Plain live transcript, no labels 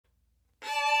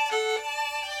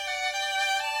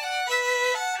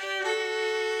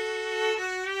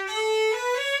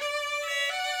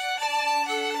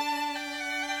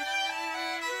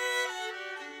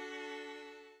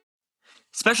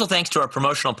Special thanks to our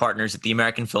promotional partners at the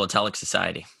American Philatelic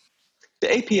Society. The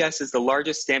APS is the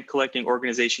largest stamp collecting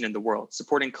organization in the world,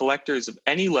 supporting collectors of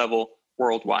any level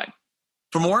worldwide.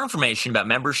 For more information about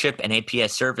membership and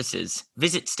APS services,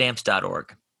 visit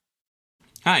stamps.org.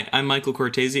 Hi, I'm Michael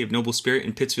Cortese of Noble Spirit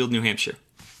in Pittsfield, New Hampshire.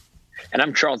 And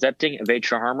I'm Charles Epting of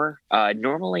H.R. Harmer,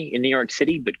 normally in New York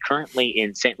City, but currently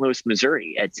in St. Louis,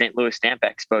 Missouri at St. Louis Stamp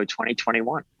Expo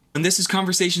 2021. And this is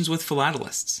Conversations with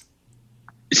Philatelists.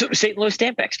 So St. Louis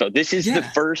Stamp Expo, this is the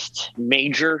first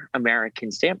major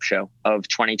American stamp show of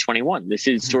 2021. This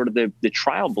is sort of the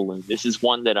trial balloon. This is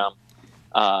one that,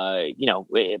 I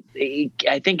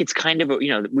think it's kind of,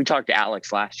 we talked to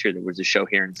Alex last year. There was a show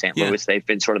here in St. Louis. They've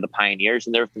been sort of the pioneers,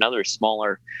 and there have been other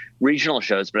smaller regional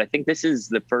shows. But I think this is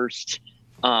the first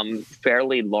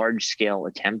fairly large scale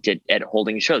attempt at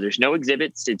holding a show. There's no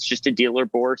exhibits. It's just a dealer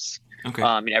bourse. Okay.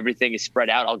 Everything is spread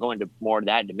out. I'll go into more of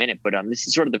that in a minute, but this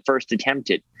is sort of the first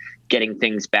attempt at getting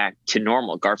things back to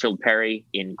normal. Garfield Perry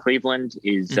in Cleveland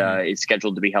is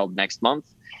scheduled to be held next month,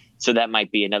 so that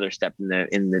might be another step in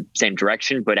the same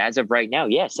direction. But as of right now,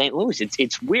 St. Louis.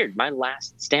 It's weird. My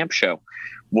last stamp show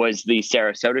was the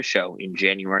Sarasota show in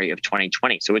January of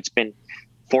 2020, so it's been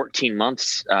 14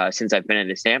 months since I've been at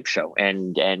a stamp show,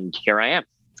 and here I am.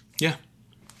 Yeah.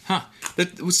 Huh.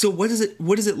 So what is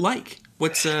it like?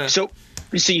 What's So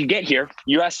you get here.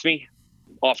 You asked me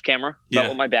off camera about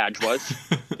what my badge was.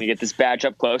 You get this badge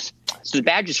up close. So the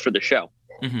badge is for the show,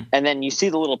 and then you see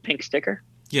the little pink sticker.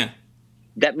 Yeah.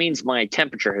 That means my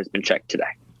temperature has been checked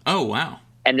today. Oh wow.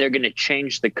 And they're going to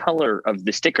change the color of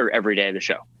the sticker every day of the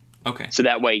show. Okay. So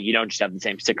that way you don't just have the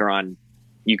same sticker on.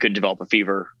 You could develop a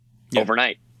fever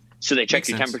overnight. So they check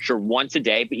your temperature once a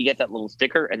day, but you get that little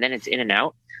sticker, and then it's in and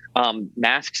out.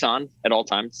 Masks on at all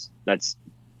times. That's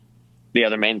the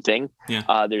other main thing.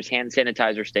 Yeah. There's hand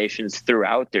sanitizer stations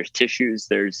throughout. There's tissues.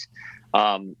 There's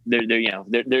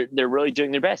they're really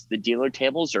doing their best. The dealer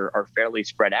tables are fairly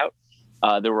spread out.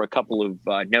 There were a couple of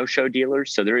no-show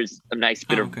dealers, so there is a nice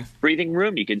bit of breathing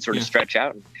room. You can sort of stretch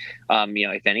out.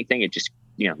 If anything, it just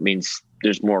means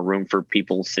there's more room for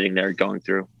people sitting there going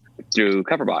through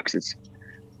cover boxes.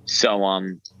 So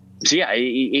it's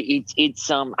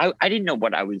I didn't know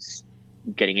what I was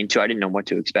getting into. I didn't know what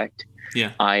to expect.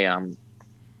 Yeah.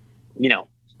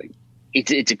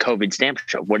 It's a COVID stamp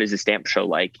show. What is a stamp show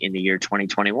like in the year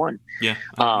 2021? Yeah.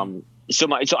 So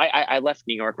I left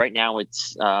New York. Right now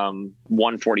it's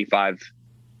 1:45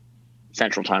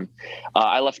 Central Time.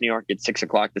 I left New York at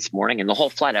 6:00 this morning, and the whole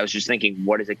flight I was just thinking,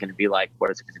 what is it going to be like? What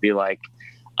is it going to be like?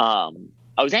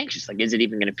 I was anxious. Like, is it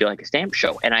even going to feel like a stamp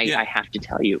show? And I have to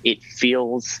tell you, it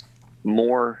feels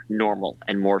more normal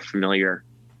and more familiar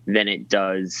than it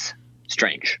does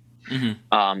strange.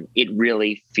 It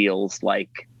really feels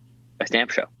like a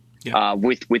stamp show. Yeah.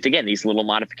 With again these little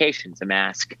modifications, a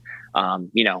mask.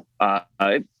 You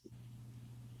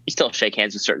still shake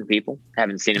hands with certain people.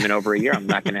 Haven't seen them in over a year. I'm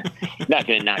not gonna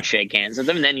not shake hands with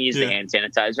them. And then use the hand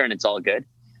sanitizer, and it's all good.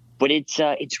 But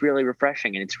it's really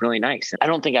refreshing, and it's really nice. I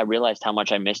don't think I realized how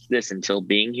much I missed this until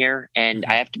being here. And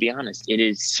I have to be honest, it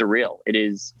is surreal. It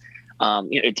is,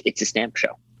 it's a stamp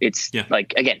show. It's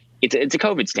like, again, it's a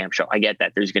COVID stamp show. I get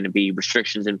that there's going to be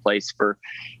restrictions in place for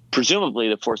presumably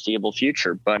the foreseeable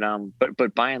future, but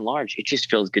by and large, it just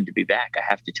feels good to be back. I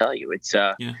have to tell you, it's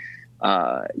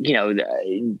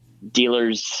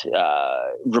dealers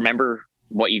remember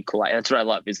what you collect. That's what I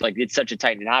love. It's like, it's such a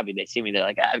tight knit hobby. They see me, they're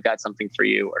like, I've got something for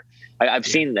you, or I've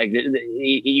seen, like,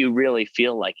 you really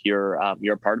feel like you're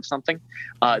a part of something.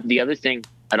 The other thing,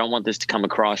 I don't want this to come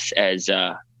across as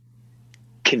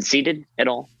conceited at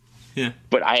all. Yeah.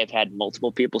 But I have had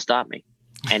multiple people stop me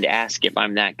and ask if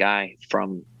I'm that guy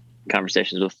from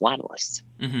Conversations with Philatelists.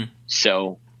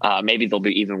 So maybe they'll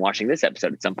be even watching this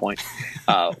episode at some point.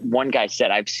 One guy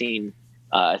said, I've seen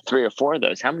 3 or 4 of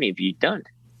those. How many have you done?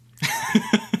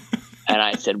 And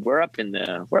I said, we're up in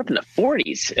the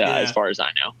 40s as far as I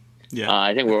know. Yeah.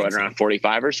 I think we're around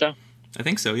 45 or so. I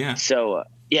think so. Yeah. So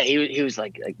he was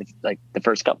like the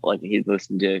first couple, like he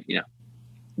listened to,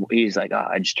 he's like,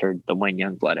 I just heard the Wayne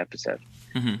Youngblood episode.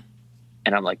 And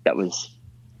I'm like, that was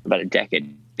about a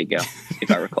decade ago,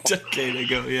 if I recall. Decade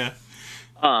ago. Yeah.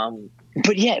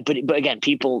 But again,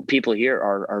 people here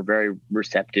are very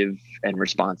receptive and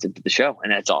responsive to the show.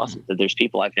 And that's awesome that there's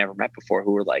people I've never met before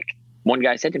who were like, one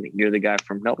guy said to me, you're the guy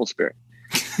from Noble Spirit.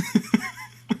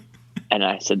 And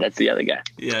I said, that's the other guy.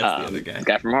 Yeah, that's the other guy. The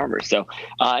guy from Harvard. So,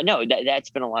 no, that's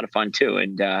been a lot of fun too.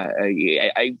 And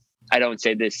I don't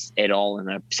say this at all in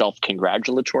a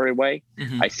self-congratulatory way.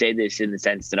 I say this in the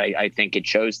sense that I think it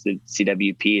shows that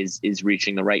CWP is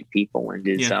reaching the right people and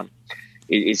is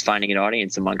is finding an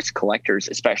audience amongst collectors,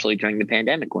 especially during the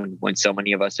pandemic when so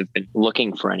many of us have been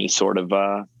looking for any sort of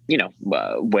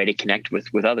way to connect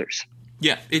with others.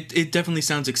 Yeah, it definitely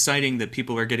sounds exciting that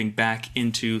people are getting back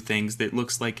into things that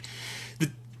looks like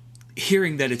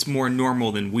hearing that it's more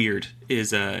normal than weird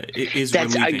is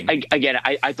relieving.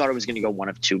 I thought it was going to go one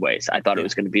of two ways. I thought it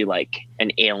was going to be like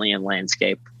an alien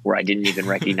landscape where I didn't even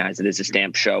recognize it as a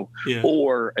stamp show,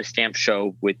 or a stamp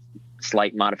show with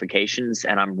slight modifications.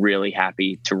 And I'm really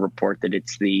happy to report that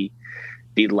it's the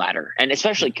latter. And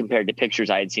especially compared to pictures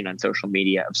I had seen on social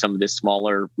media of some of the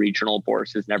smaller regional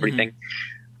bourses and everything,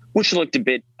 which looked a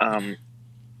bit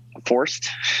forced.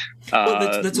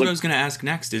 Well, that's what I was going to ask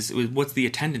next is what's the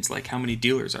attendance like? How many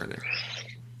dealers are there?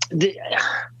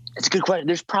 It's a good question.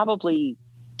 There's probably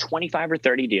 25 or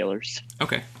 30 dealers.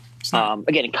 Okay.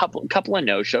 Again, a couple of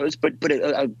no-shows, but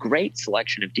a great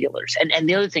selection of dealers. And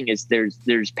the other thing is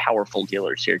there's powerful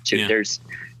dealers here too. Yeah.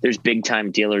 There's big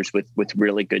time dealers with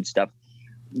really good stuff,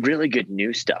 really good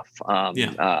new stuff. I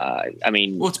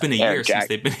mean, well, it's been a year since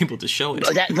they've been able to show it.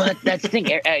 That's the thing.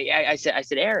 I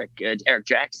said Eric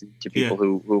Jackson to people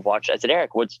who watch. I said,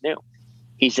 Eric, what's new?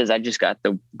 He says, I just got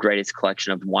the greatest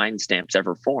collection of wine stamps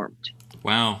ever formed.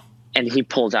 Wow. And he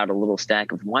pulls out a little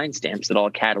stack of wine stamps that all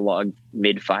catalog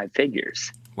mid 5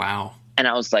 figures. Wow. And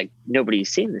I was like, nobody's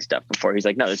seen this stuff before. He's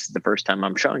like, no, this is the first time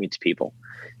I'm showing it to people.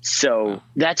 So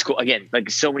that's cool. Again,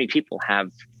 like so many people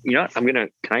have, you know what, can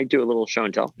I do a little show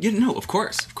and tell? Yeah, no, of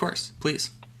course, please.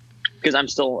 Because I'm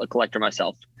still a collector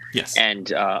myself. Yes.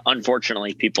 And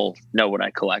unfortunately, people know what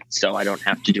I collect, so I don't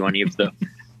have to do any of the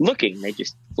looking. They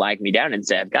just flag me down and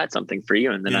say, I've got something for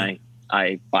you. And then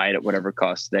I buy it at whatever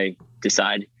cost they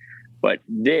decide. But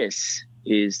this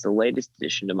is the latest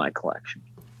addition to my collection.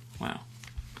 Wow.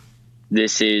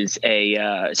 This is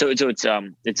it's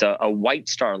a White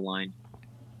Star Line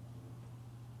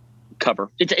cover.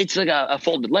 It's like a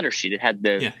folded letter sheet. It had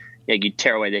you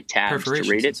tear away the tabs to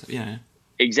read it. Yeah.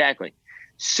 Exactly.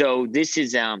 So this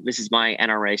is my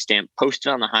NRA stamp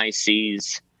posted on the high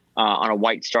seas on a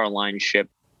White Star Line ship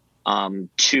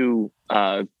to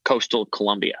coastal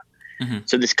Colombia. Mm-hmm.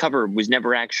 So this cover was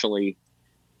never actually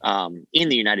in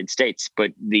the United States,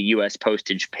 but the U.S.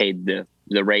 postage paid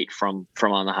the rate from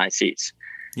on the high seas.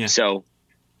 Yeah. So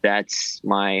that's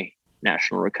my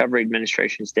National Recovery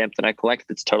Administration stamp that I collect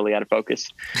that's totally out of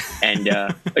focus. And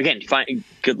again,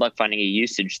 good luck finding a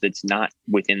usage that's not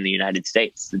within the United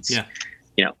States. That's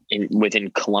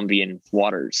within Colombian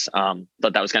waters.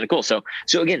 But that was kind of cool. So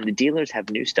again, the dealers have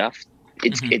new stuff.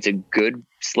 It's a good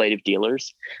slate of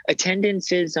dealers.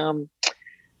 Attendance is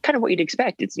kind of what you'd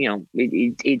expect. It's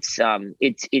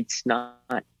it's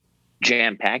not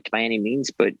jam packed by any means,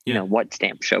 but you know what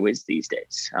stamp show is these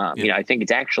days. I think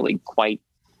it's actually quite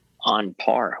on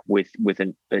par with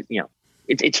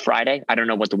it's Friday. I don't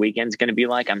know what the weekend's going to be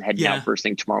like. I'm heading out first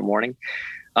thing tomorrow morning.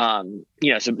 So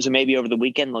maybe over the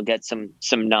weekend they'll get some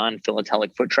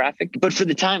non-philatelic foot traffic. But for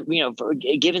the time,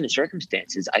 given the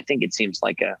circumstances, I think it seems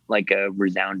like a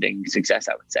resounding success.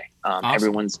 I would say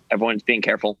awesome. Everyone's being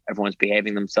careful. Everyone's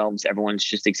behaving themselves. Everyone's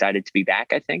just excited to be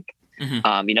back. I think.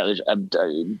 Mm-hmm. There's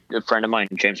a friend of mine,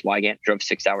 James Wygant, drove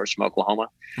 6 hours from Oklahoma.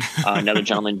 Another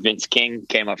gentleman, Vince King,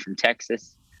 came up from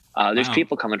Texas. There's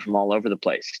people coming from all over the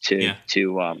place to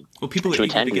people are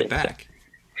eager to get back.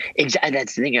 Exactly.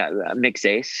 That's the thing. Mick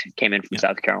Zace came in from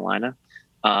South Carolina.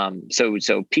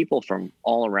 So people from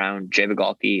all around. Jay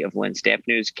Vigalki of Lynn Stamp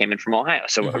News came in from Ohio.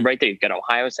 So right there, you've got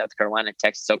Ohio, South Carolina,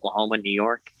 Texas, Oklahoma, New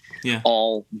York,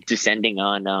 all descending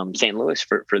on St. Louis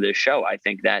for this show. I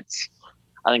think that's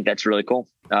really cool.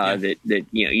 That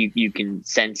you can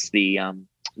sense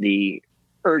the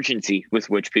urgency with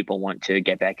which people want to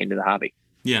get back into the hobby.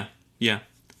 Yeah.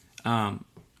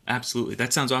 Absolutely.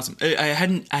 That sounds awesome. I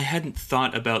hadn't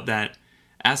thought about that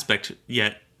aspect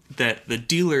yet, that the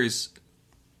dealers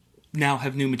now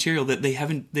have new material that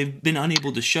they've been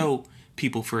unable to show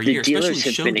people for a year, especially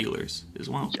show dealers as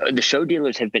well. The show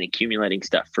dealers have been accumulating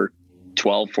stuff for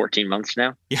 12, 14 months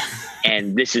now. Yeah.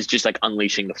 And this is just like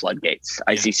unleashing the floodgates.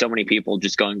 I see so many people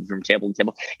just going from table to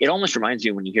table. It almost reminds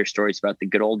you when you hear stories about the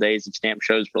good old days of stamp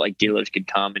shows where like dealers could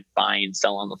come and buy and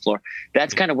sell on the floor.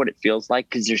 That's kind of what it feels like,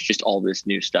 because there's just all this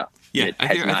new stuff. Yeah,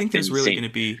 I think there's really going to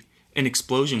be an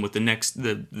explosion with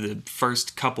the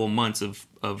first couple months of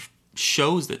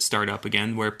shows that start up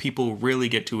again, where people really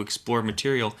get to explore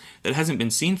material that hasn't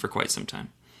been seen for quite some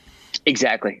time.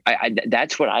 Exactly.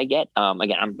 That's what I get.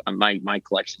 Again, my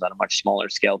collection's on a much smaller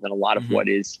scale than a lot of what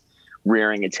is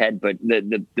rearing its head. But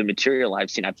the material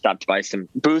I've seen, I've stopped by some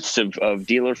booths of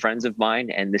dealer friends of mine,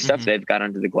 and the stuff they've got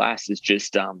under the glass is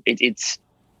just it's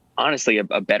honestly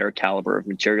a better caliber of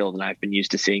material than I've been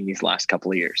used to seeing these last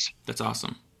couple of years. That's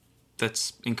awesome.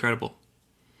 That's incredible.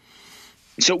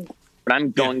 So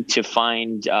I'm going to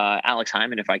find Alex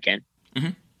Hyman if I can.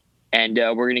 Mhm. And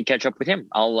we're going to catch up with him.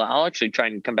 I'll actually try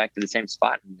and come back to the same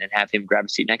spot and have him grab a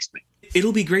seat next to me.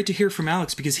 It'll be great to hear from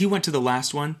Alex because he went to the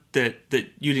last one that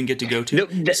you didn't get to go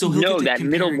to. So he'll get to that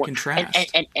compare middle and one.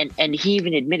 contrast. And he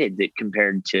even admitted that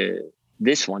compared to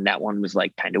this one, that one was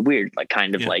like kind of weird, like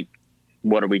kind of like,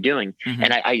 what are we doing? Mhm.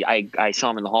 And I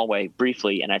saw him in the hallway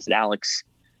briefly, and I said, Alex,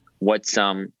 what's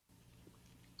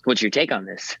your take on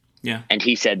this? Yeah. And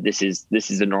he said, this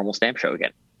is a normal stamp show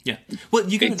again. Yeah. Well,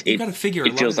 you got to figure.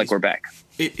 It feels like we're back.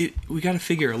 We got to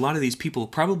figure a lot of these people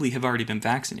probably have already been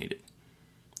vaccinated,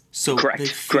 so Correct. they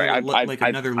feel like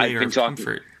another layer of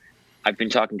comfort. I've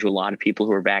been talking to a lot of people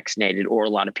who are vaccinated, or a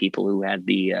lot of people who had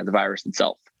the virus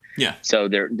itself. Yeah. So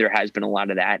there has been a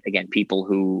lot of that. Again, people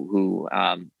who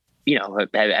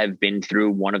have been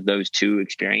through one of those two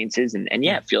experiences, and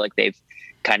feel like they've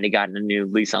kind of gotten a new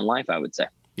lease on life, I would say.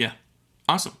 Yeah.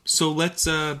 Awesome. So let's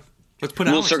put. We'll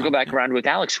Alex circle on. back around with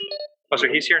Alex. Oh, so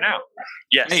he's here now.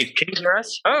 Yes. Hey. Can you hear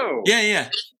us? Oh, Yeah.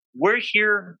 We're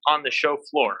here on the show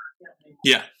floor.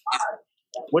 Yeah.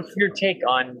 What's your take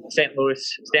on St. Louis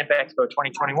Stamp Expo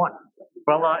 2021?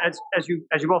 well, as you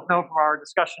both know from our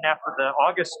discussion after the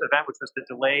August event, which was the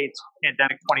delayed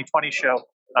pandemic 2020 show,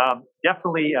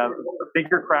 definitely a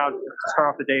bigger crowd to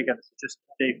start off the day against just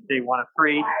day 1 of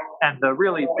 3. And the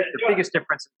biggest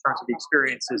difference in terms of the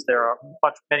experience is there are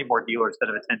many more dealers that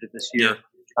have attended this year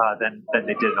than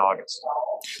they did in August.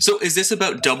 So is this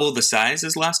about double the size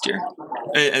as last year,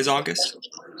 as August?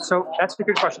 So that's a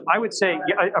good question. I would say,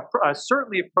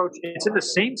 certainly approach. It's in the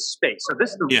same space. So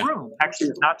the room actually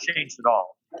has not changed at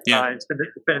all. Yeah. It's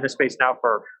been in this space now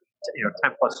for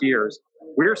 10 plus years.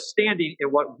 We're standing in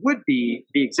what would be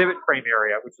the exhibit frame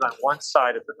area, which is on one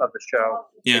side of the show.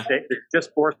 Yeah. It's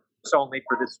just Bourse only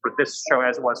for this show,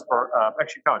 as it was for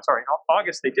in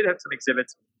August they did have some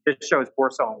exhibits. This show is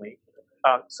Bourse only.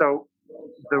 So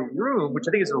the room, which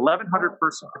I think is an 1,100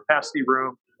 person capacity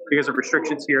room, because of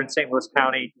restrictions here in St. Louis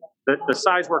County, the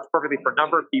size works perfectly for a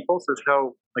number of people. So there's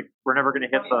no, we're never going to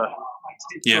hit the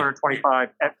 225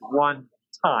 at one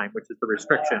time, which is the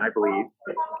restriction, I believe.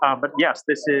 But yes,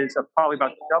 this is probably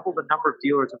about double the number of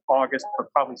dealers of August,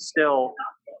 but probably still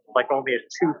only at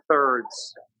 2/3,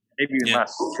 maybe even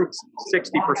less,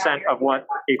 60% of what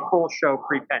a full show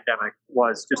pre-pandemic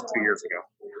was just 2 years ago.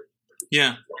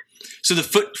 Yeah. So the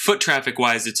foot traffic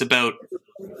wise, it's about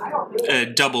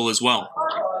double as well.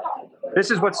 This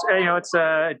is what's it's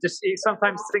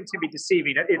sometimes things can be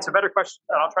deceiving. It's a better question.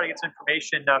 I'll try to get some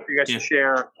information for you guys to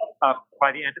share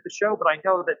by the end of the show. But I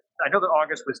know that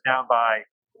August was down by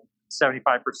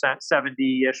 75%,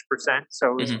 70-ish%.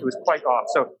 So it was quite off.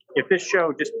 So if this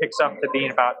show just picks up to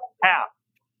being about half,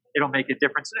 it'll make a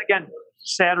difference. And again,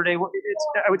 Saturday,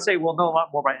 I would say we'll know a lot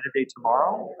more by end of day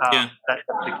tomorrow. That's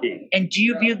the key. And do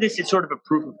you view this as sort of a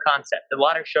proof of concept? A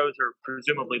lot of shows are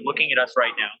presumably looking at us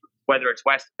right now, whether it's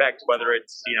West Effects, whether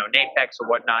it's Napex or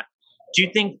whatnot. Do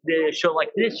you think the show like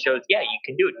this shows, you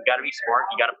can do it? You got to be smart.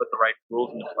 You got to put the right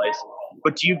rules into place.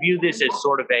 But do you view this as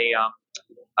sort of a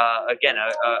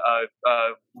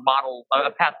model,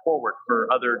 a path forward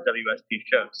for other WSP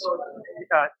shows?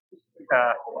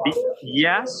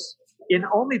 Yes, in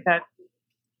only that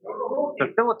the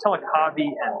philatelic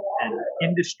hobby and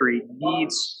industry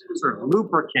needs sort of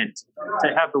lubricant to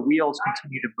have the wheels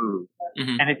continue to move.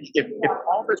 Mm-hmm. And if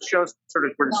all the shows sort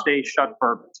of were to stay shut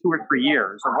for 2 or 3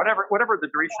 years, or whatever the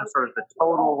duration of sort of the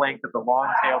total length of the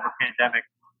long tail of the pandemic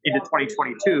into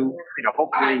 2022,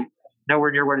 hopefully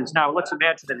nowhere near where it is now. Let's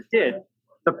imagine that it did.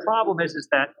 The problem is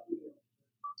that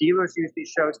dealers use these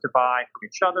shows to buy from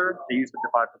each other. They use them to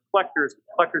buy from collectors.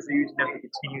 Collectors are using them to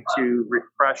continue to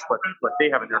refresh what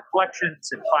they have in their collections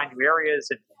and find new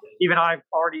areas. And even I've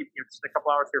already, just a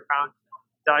couple hours here,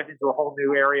 dived into a whole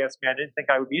new area. I didn't think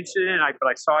I would be interested in it, but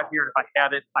I saw it here. And if I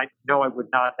hadn't, I know I would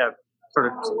not have sort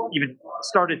of even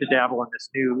started to dabble in this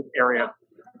new area.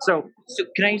 So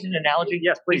can I use an analogy?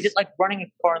 Yes, please. Is it like running a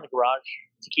car in the garage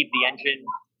to keep the engine?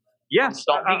 Yes.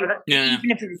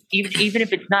 Even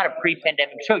if it's not a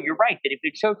pre-pandemic show, you're right that if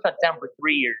the show shuts down for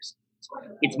 3 years,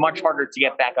 it's much harder to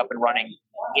get back up and running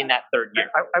in that third year.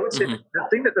 I would say the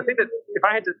thing that if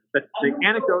I had to the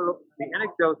anecdote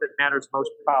that matters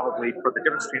most probably for the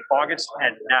difference between August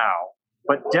and now,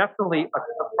 but definitely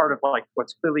a part of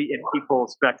what's clearly in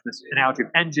people's, back to this analogy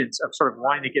of engines, of sort of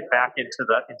wanting to get back into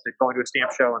going to a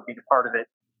stamp show and being a part of it,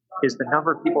 is the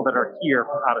number of people that are here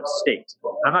from out of state.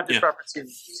 And I'm not just referencing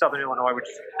Southern Illinois, which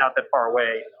is not that far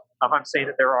away. I'm saying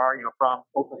that there are, from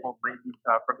Oklahoma,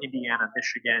 from Indiana,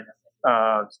 Michigan,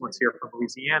 someone's here from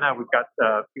Louisiana. We've got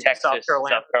Texas, South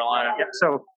Carolina. South Carolina. Yeah,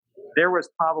 so there was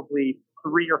probably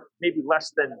 3 or maybe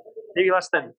less than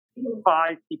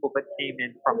 5 people that came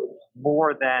in from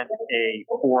more than a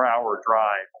 4-hour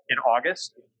drive in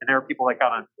August. And there are people that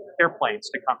got on airplanes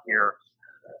to come here,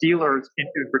 dealers in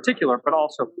particular, but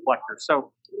also collectors.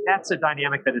 So that's a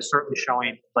dynamic that is certainly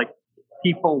showing like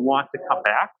people want to come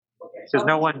back, because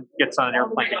no one gets on an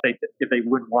airplane if they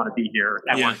wouldn't want to be here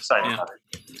and weren't excited about it.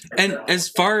 And as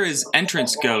far as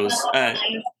entrance goes,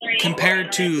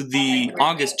 compared to the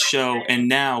August show and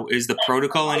now, is the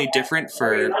protocol any different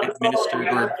for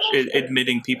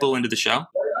admitting people into the show?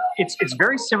 It's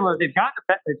very similar. They've got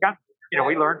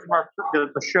we learned from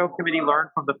the show committee learned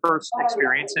from the first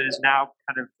experience and is now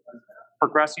kind of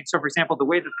progressing. So, for example, the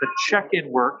way that the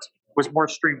check-in worked was more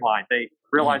streamlined. They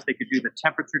realized they could do the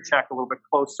temperature check a little bit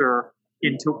closer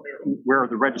into where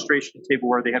the registration table,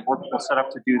 where they had more people set up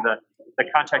to do the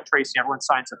contact tracing. Everyone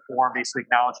signs a form basically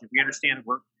acknowledging we understand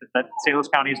that St. Louis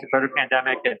County is declared a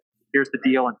pandemic, and here's the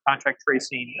deal, and contact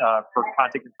tracing for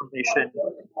contact information,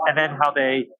 and then how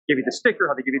they give you the sticker,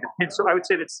 how they give you the pin. So I would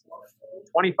say that's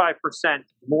 25%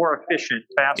 more efficient,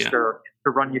 faster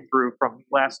to run you through from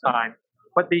last time.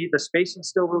 But the spacing's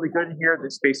still really good in here.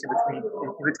 The space in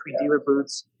between dealer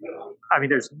booths. I mean,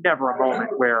 there's never a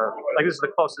moment where like this is the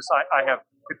closest I have,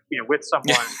 with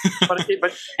someone.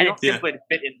 but and it's simply to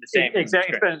fit in the same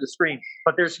exactly fit in the screen.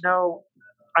 But there's no.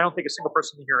 I don't think a single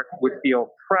person here would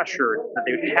feel pressured that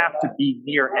they would have to be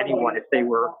near anyone if they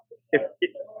were.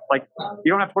 Like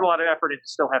you don't have to put a lot of effort in to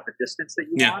still have the distance that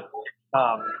you want.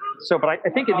 But I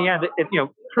think in the end,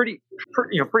 pretty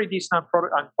decent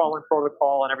on following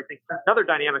protocol and everything. Another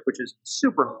dynamic which is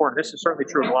super important. This is certainly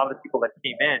true of a lot of the people that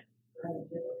came in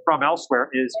from elsewhere.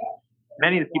 Is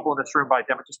many of the people in this room by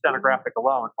just demographic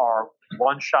alone are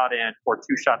 1 shot in or 2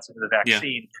 shots into the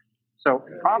vaccine. So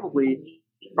probably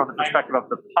from the perspective of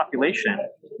the population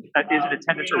that is in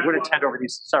attendance or would attend over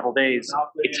these several days,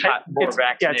 it's more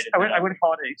vaccinated. I wouldn't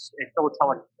call it a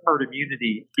philatelic herd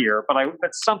immunity here, but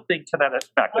that's something to that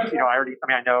effect.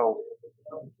 I know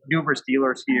numerous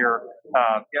dealers here.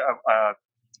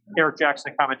 Eric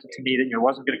Jackson commented to me that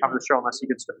wasn't going to come to the show unless he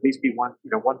could at least be one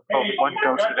dose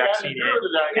of the vaccine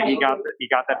in, and he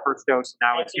got that first dose.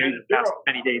 Now it's past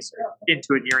many days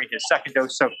into it, nearing his second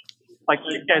dose. So, like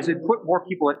as it put more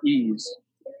people at ease,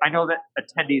 I know that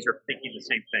attendees are thinking the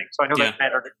same thing. So I know that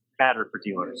mattered for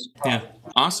dealers. Yeah,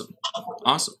 awesome.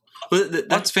 Well,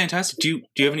 that's fantastic. Do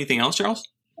you have anything else, Charles?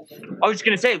 I was just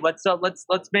going to say,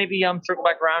 let's maybe circle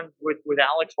back around with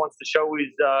Alex once the show is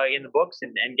in the books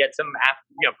and get some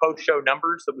post show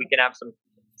numbers so we can have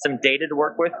some data to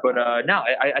work with. But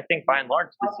I think by and large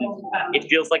it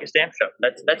feels like a stamp show.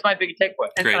 That's my big takeaway.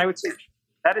 And I would say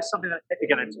that is something that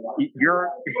again,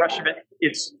 your impression of it.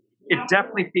 It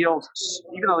definitely feels,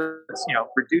 even though it's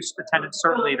reduced attendance.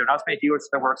 Certainly, there are not as many dealers as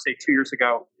there were, say, 2 years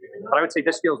ago. But I would say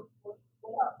this feels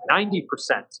 90%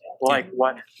 like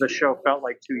what the show felt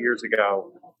like 2 years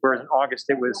ago. Whereas in August,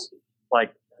 it was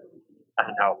like, I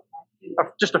don't know,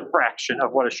 just a fraction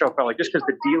of what a show felt like. Just because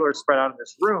the dealers spread out in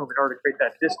this room in order to create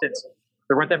that distance,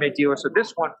 there weren't that many dealers. So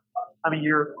this one, I mean,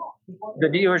 the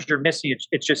dealers you're missing.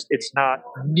 It's not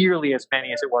nearly as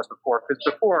many as it was before. Because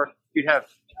before you'd have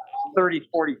 30,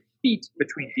 40 feet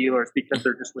between dealers because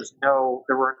there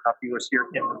weren't enough dealers here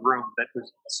in the room that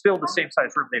was still the same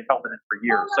size room they've held it in for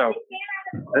years. So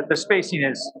the spacing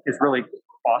is really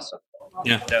awesome.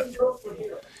 Yeah.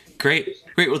 Great.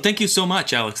 Well, thank you so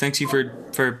much, Alex. Thanks you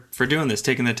for doing this,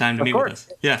 taking the time to meet with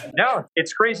us. Yeah. No,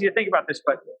 it's crazy to think about this,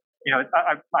 but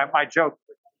my joke,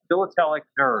 philatelic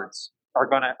nerds are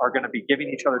gonna be giving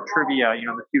each other trivia, in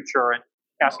the future and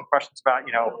asking questions about,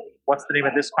 what's the name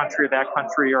of this country or that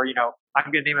country, or, I'm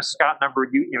going to name a Scott number.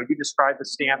 You describe the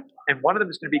stamp. And one of them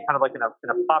is going to be kind of like in a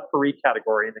potpourri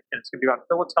category. And it's going to be about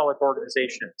philatelic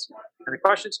organizations. And the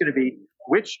question is going to be,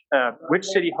 which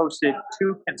city hosted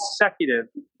 2 consecutive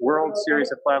World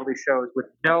Series of Philately shows with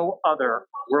no other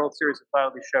World Series of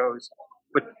Philately shows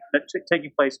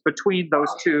taking place between those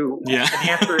 2? Yeah. And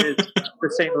the answer is the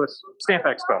St. Louis Stamp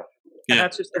Expo. And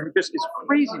that's just it's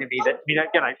crazy to me that,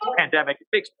 again, pandemic, it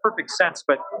makes perfect sense,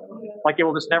 but like it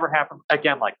will just never happen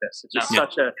again like this. It's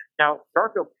just now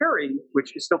Garfield Perry,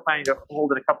 which is still planning to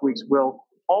hold in a couple weeks, will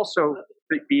also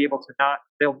be able to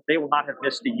they will not have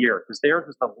missed a year because theirs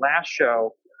was the last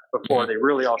show before they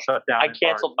really all shut down. I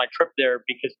canceled my trip there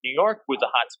because New York was a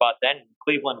hot spot then.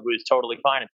 Cleveland was totally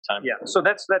fine at the time. Yeah. So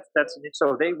that's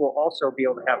so they will also be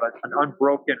able to have an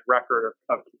unbroken record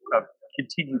of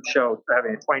continued shows,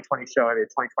 having a 2020 show, having a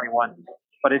 2021,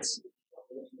 but it's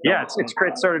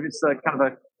great. It's kind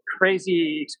of a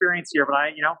crazy experience here, but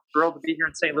thrilled to be here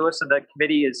in St. Louis, and the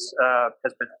committee has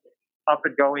been up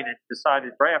and going and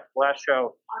decided right after the last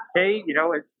show, hey,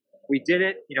 we did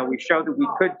it. We showed that we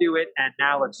could do it, and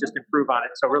now let's just improve on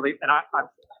it. So really, and I'm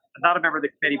not a member of the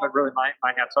committee, but really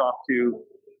my hats off to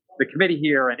the committee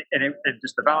here and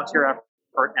just the volunteer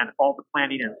effort and all the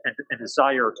planning and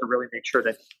desire to really make sure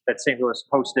that St. Louis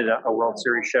hosted a World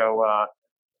Series show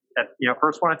at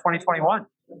first one in 2021.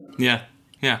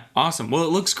 Yeah, awesome. Well,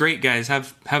 it looks great, guys.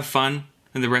 Have fun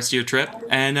in the rest of your trip,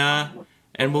 and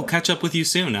we'll catch up with you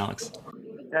soon, Alex.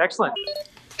 Excellent.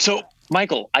 So,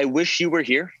 Michael, I wish you were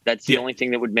here. That's the only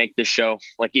thing that would make this show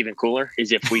even cooler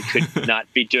is if we could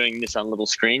not be doing this on little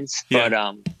screens.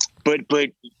 Yeah. But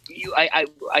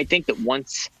I think that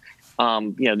once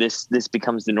this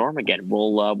becomes the norm again,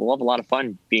 we'll have a lot of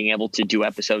fun being able to do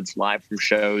episodes live from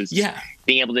shows. Yeah.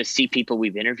 Being able to see people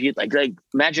we've interviewed. Like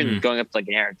imagine going up to an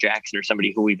Eric Jackson or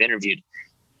somebody who we've interviewed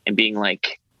and being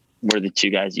like, "We're the two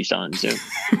guys you saw on Zoom."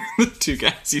 The two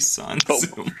guys you saw on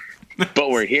Zoom. But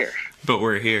we're here.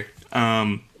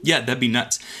 Yeah, that'd be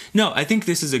nuts. No, I think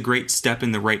this is a great step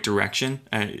in the right direction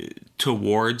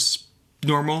towards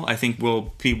normal. I think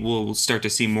people will start to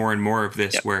see more and more of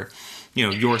this where,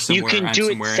 you're somewhere, you can I'm do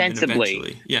somewhere, it sensibly. And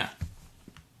eventually, yeah.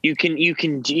 You can,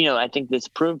 I think this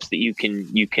proves that you can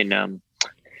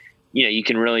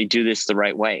really do this the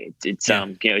right way.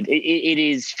 It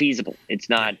is feasible. It's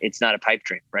not a pipe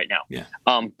dream right now. Yeah.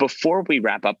 Before we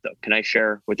wrap up though, can I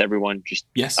share with everyone just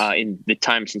yes. In the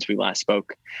time since we last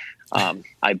spoke,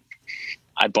 I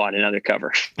bought another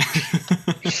cover.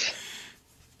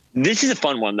 This is a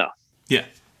fun one though. Yeah.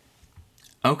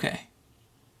 Okay.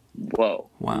 Whoa.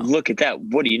 Wow. Look at that.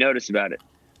 What do you notice about it?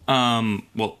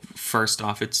 Well, first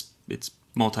off, it's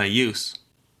multi-use.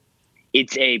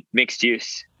 It's a mixed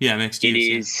use. Yeah, mixed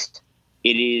use.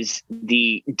 It is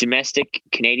the domestic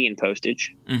Canadian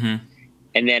postage. Mm-hmm.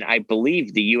 And then I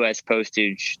believe the U.S.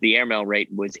 postage, the airmail rate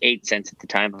was 8 cents at the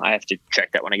time. I have to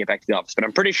check that when I get back to the office, but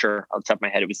I'm pretty sure off the top of my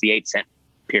head, it was the 8 cent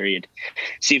period.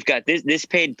 So you've got this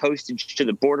paid postage to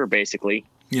the border, basically.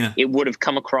 Yeah. It would have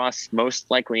come across most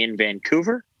likely in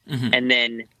Vancouver, mm-hmm. and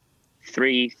then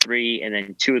 3, and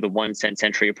then 2 of the 1 cent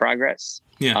Century of Progress.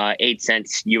 Yeah. 8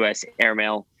 cents U.S.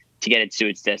 airmail to get it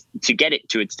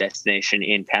to its destination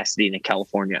in Pasadena,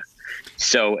 California.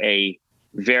 So a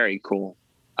very cool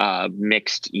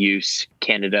mixed use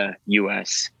Canada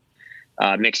U.S.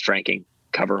 Mixed ranking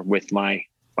cover with my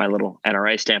little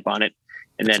NRA stamp on it,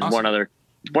 and then awesome.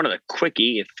 one other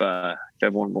quickie if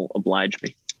everyone will oblige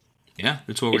me. Yeah,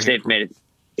 that's what we're if they've made it.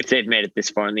 If they've made it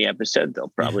this far in the episode, they'll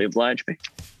probably oblige me.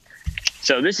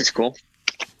 So this is cool.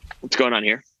 What's going on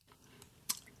here?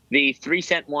 The 3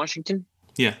 cent Washington.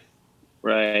 Yeah.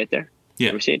 Right there.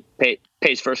 Yeah. Receipt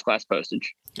pays first class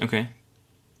postage. Okay.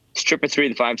 Strip of 3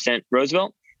 the 5 cent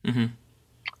Roosevelt. Mm-hmm.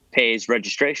 Pays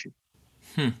registration.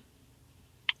 And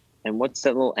what's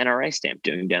that little NRA stamp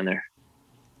doing down there?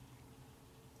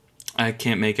 I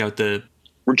can't make out the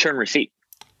return receipt.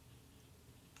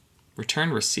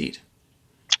 Return receipt.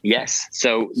 Yes.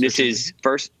 So this is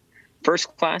first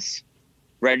class,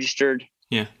 registered.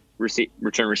 Yeah.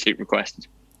 Return receipt requested.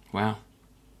 Wow.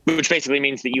 Which basically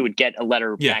means that you would get a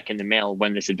letter back in the mail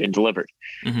when this had been delivered.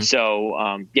 Mm-hmm.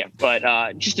 So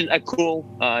but just a cool.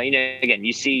 Again,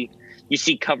 you see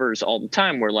covers all the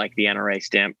time where like the NRA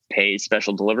stamp pays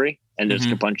special delivery, and there's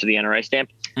a bunch of the NRA stamp.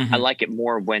 Mm-hmm. I like it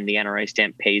more when the NRA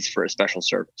stamp pays for a special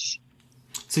service.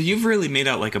 So you've really made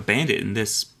out like a bandit in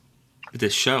this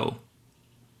show.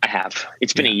 I have.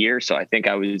 It's been a year, so I think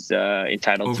I was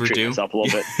entitled to treat myself a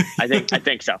little bit. I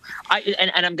think so.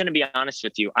 And I'm going to be honest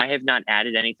with you. I have not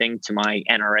added anything to my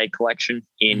NRA collection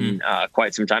in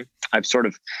quite some time. I've sort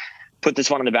of put this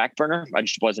one on the back burner. I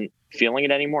just wasn't feeling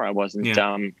it anymore. I wasn't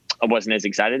as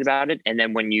excited about it. And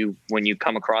then when you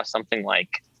come across something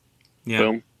like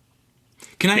boom,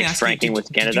 can I ask ranking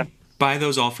with Canada? Did you buy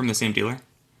those all from the same dealer?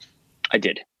 I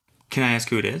did. Can I ask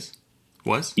who it is?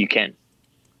 You can.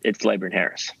 It's Labron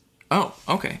Harris. Oh,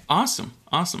 okay. Awesome.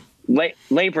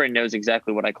 Labron knows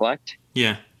exactly what I collect.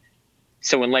 Yeah.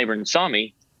 So when Labron saw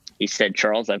me, he said,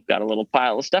 "Charles, I've got a little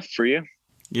pile of stuff for you."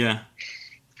 Yeah.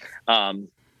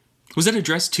 Was that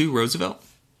addressed to Roosevelt?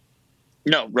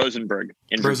 No, Rosenberg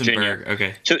in Virginia.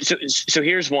 Okay. So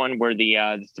here's one where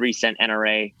the 3 cent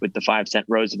NRA with the 5 cent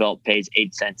Roosevelt pays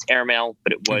 8 cents airmail,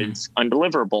 but it was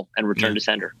undeliverable and returned to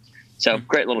sender. So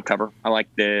great little cover. I like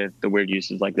the weird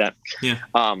uses like that. Yeah.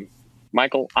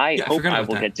 Michael, I hope I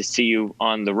will get to see you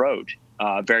on the road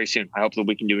very soon. I hope that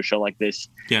we can do a show like this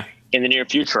in the near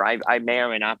future. I may or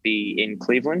may not be in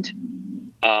Cleveland.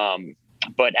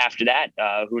 But after that,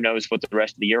 who knows what the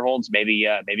rest of the year holds? Maybe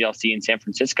I'll see you in San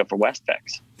Francisco for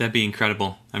WestPex. That'd be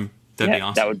incredible. That'd be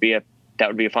awesome. That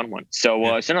would be a fun one.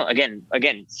 So no,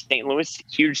 again, St. Louis,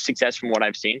 huge success from what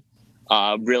I've seen.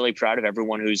 Really proud of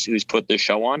everyone who's put the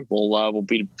show on. We'll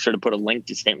be sure to put a link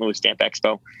to St. Louis Stamp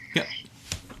Expo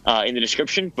in the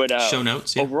description. But show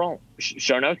notes. Yeah. Overall,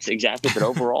 show notes exactly. But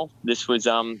overall, this is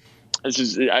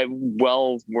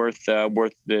well worth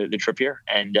the trip here,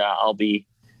 and I'll be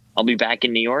back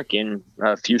in New York in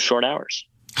a few short hours.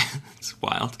 It's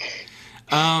wild.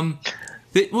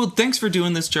 Well, thanks for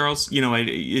doing this, Charles. You know,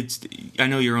 I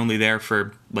know you're only there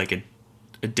for like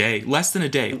a day, less than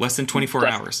 24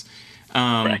 hours.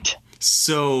 Correct.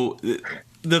 So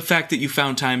the fact that you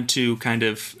found time to kind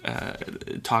of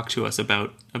talk to us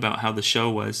about how the show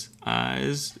was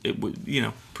is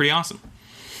pretty awesome.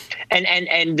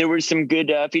 And there was some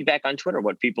good feedback on Twitter.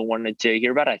 What people wanted to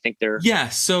hear about, I think they're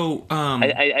So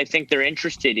I think they're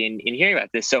interested in hearing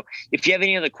about this. So if you have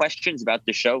any other questions about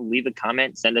the show, leave a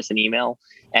comment, send us an email,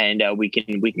 and we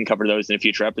can cover those in a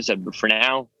future episode. But for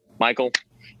now, Michael,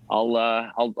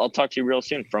 I'll talk to you real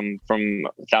soon from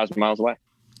 1,000 miles away.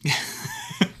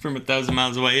 From 1,000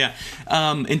 miles away, yeah.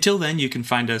 Until then, you can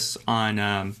find us on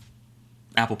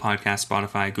Apple Podcasts,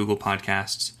 Spotify, Google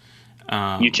Podcasts,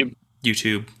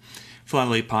 YouTube,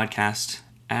 Flatly Podcast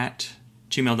at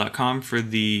gmail.com for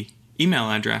the email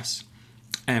address,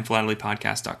 and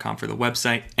flatlypodcast.com for the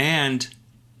website, and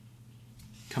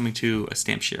coming to a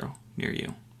stamp show near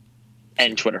you.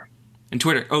 And Twitter.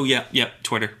 Oh, yeah,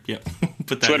 Twitter. Yep.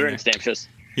 Put that Twitter in and Stamp Shows.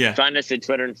 Yeah. Find us at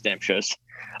Twitter and Stamp Shows.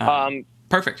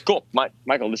 Perfect. Cool.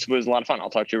 Michael, this was a lot of fun. I'll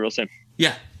talk to you real soon.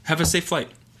 Yeah. Have a safe flight.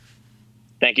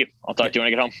 Thank you. I'll talk to you when I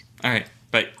get home. All right.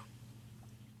 Bye.